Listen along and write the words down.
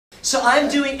So I'm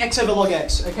doing x over log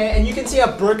x, okay? And you can see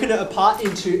I've broken it apart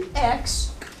into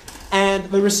x and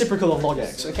the reciprocal of log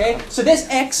x, okay? So there's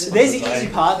x, there's the easy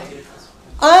part.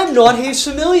 I'm not as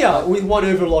familiar with 1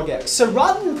 over log x. So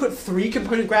rather than put 3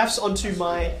 component graphs onto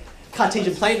my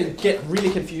Cartesian plane and get really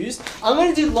confused, I'm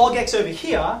going to do log x over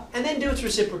here and then do its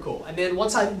reciprocal. And then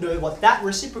once I know what that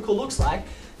reciprocal looks like,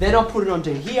 then I'll put it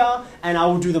onto here and I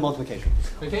will do the multiplication.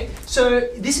 Okay? So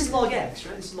this is log x,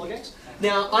 right? This is log x.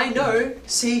 Now I know,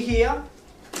 see here,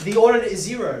 the ordinate is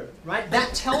 0, right?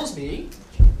 That tells me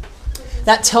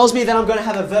that I'm going to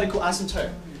have a vertical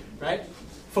asymptote, right?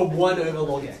 For 1 over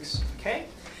log x. Okay?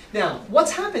 Now,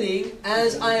 what's happening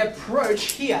as I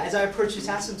approach here, as I approach this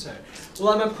asymptote? Well,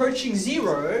 I'm approaching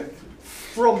 0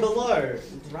 from below,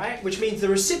 right? Which means the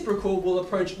reciprocal will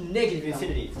approach negative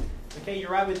infinity. Okay,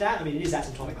 you're right with that? I mean, it is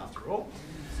asymptotic after all.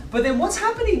 But then what's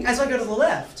happening as I go to the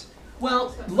left?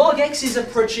 Well, log x is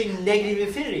approaching negative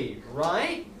infinity,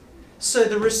 right? So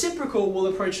the reciprocal will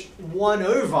approach 1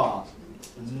 over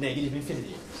negative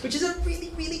infinity, which is a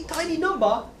really, really tiny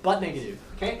number, but negative.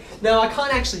 Okay? Now, I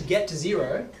can't actually get to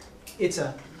 0. It's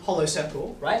a hollow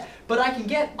circle, right? But I can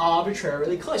get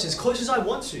arbitrarily close as I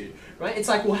want to, right? It's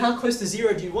like, well, how close to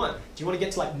 0 do you want? Do you want to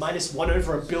get to like minus 1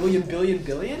 over a billion, billion,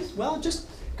 billion? Well, just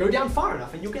go down far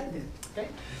enough and you'll get there, okay?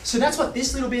 So that's what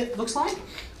this little bit looks like.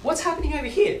 What's happening over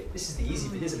here? This is the easy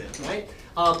bit, isn't it, right?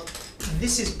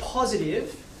 This is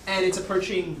positive and it's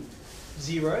approaching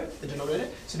 0, the denominator.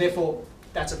 So therefore,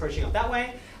 that's approaching up that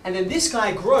way. And then this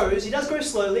guy grows. He does grow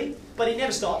slowly, but he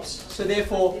never stops. So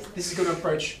therefore, this is going to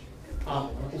approach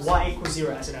y equals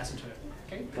 0 as an asymptote.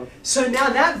 Okay? So now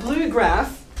that blue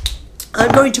graph,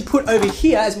 I'm going to put over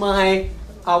here as my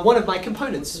one of my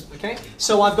components. Okay?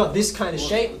 So I've got this kind of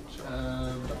shape.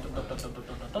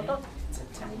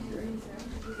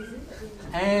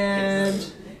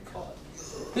 And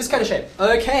this kind of shape.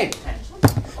 Okay.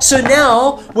 So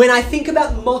now, when I think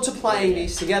about multiplying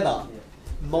these together,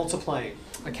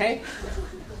 okay?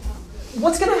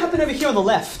 What's going to happen over here on the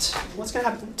left? What's going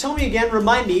to happen? Tell me again,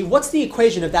 remind me, what's the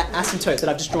equation of that asymptote that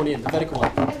I've just drawn in, the vertical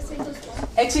one?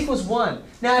 X equals 1.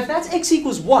 Now, if that's x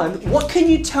equals 1, what can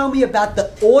you tell me about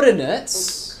the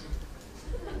ordinates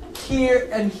here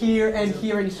and here and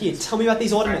here and here? Tell me about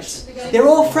these ordinates. They're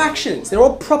all fractions. They're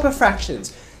all proper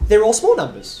fractions. They're all small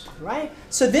numbers, right?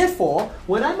 So therefore,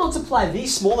 when I multiply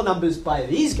these smaller numbers by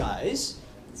these guys,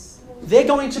 they're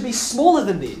going to be smaller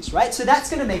than these, right? So that's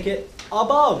going to make it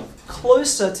above,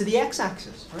 closer to the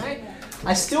x-axis, right?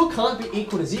 I still can't be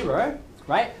equal to 0,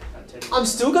 right? I'm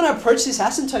still going to approach this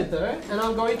asymptote though, and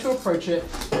I'm going to approach it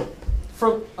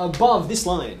from above this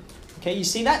line. Okay, you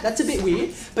see that? That's a bit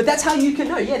weird, but that's how you can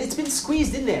know. Yeah, it's been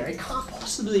squeezed in there. It can't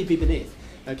possibly be beneath,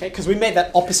 okay? Because we made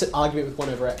that opposite argument with 1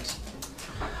 over x.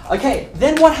 Okay,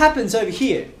 then what happens over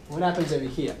here? What happens over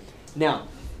here? Now,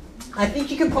 I think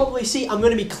you can probably see I'm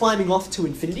going to be climbing off to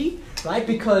infinity, right?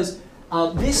 Because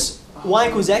this y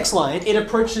equals x line, it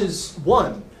approaches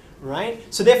 1, right?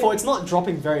 So therefore, it's not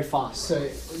dropping very fast. So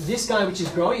this guy, which is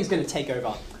growing, is going to take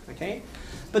over, okay?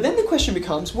 But then the question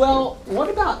becomes, well, what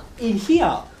about in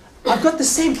here? I've got the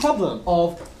same problem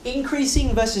of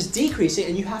increasing versus decreasing,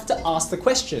 and you have to ask the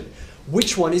question,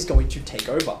 which one is going to take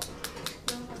over?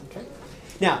 Okay.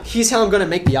 Now, here's how I'm going to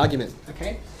make the argument,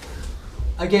 okay?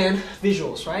 Again,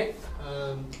 visuals, right?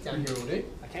 Down here will do,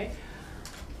 okay?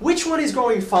 Which one is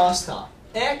growing faster,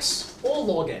 x or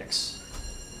log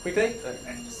x? Quickly?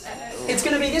 It's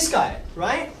going to be this guy,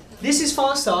 right? This is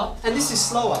faster and this is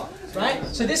slower, right?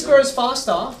 So this grows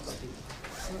faster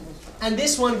and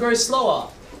this one grows slower,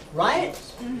 right?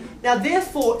 Now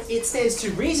therefore, it stands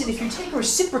to reason if you take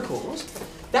reciprocals,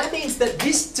 that means that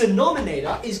this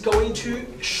denominator is going to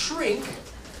shrink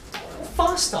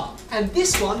faster and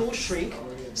this one will shrink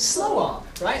slower,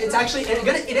 right? It's actually,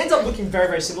 it ends up looking very,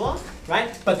 very similar,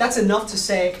 right? But that's enough to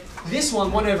say this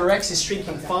one, 1 over x, is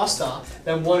shrinking faster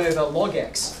than 1 over log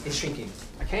x is shrinking,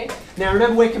 okay? Now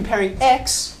remember, we're comparing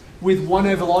x with 1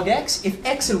 over log x. If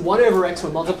x and 1 over x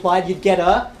were multiplied, you'd get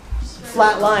a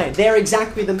flat line. They're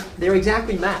exactly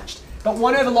matched. But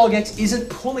 1 over log x isn't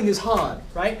pulling as hard,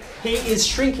 right? He is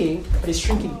shrinking, but he's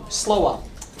shrinking slower,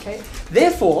 okay?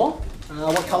 Therefore,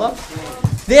 what color?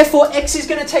 Therefore, x is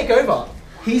going to take over.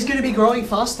 He's going to be growing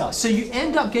faster. So you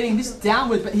end up getting this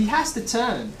downward, but he has to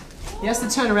turn. He has to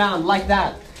turn around like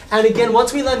that. And again,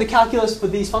 once we learn the calculus for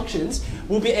these functions,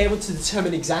 we'll be able to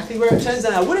determine exactly where it turns.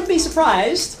 And I wouldn't be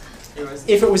surprised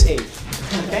if it was e.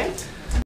 Okay?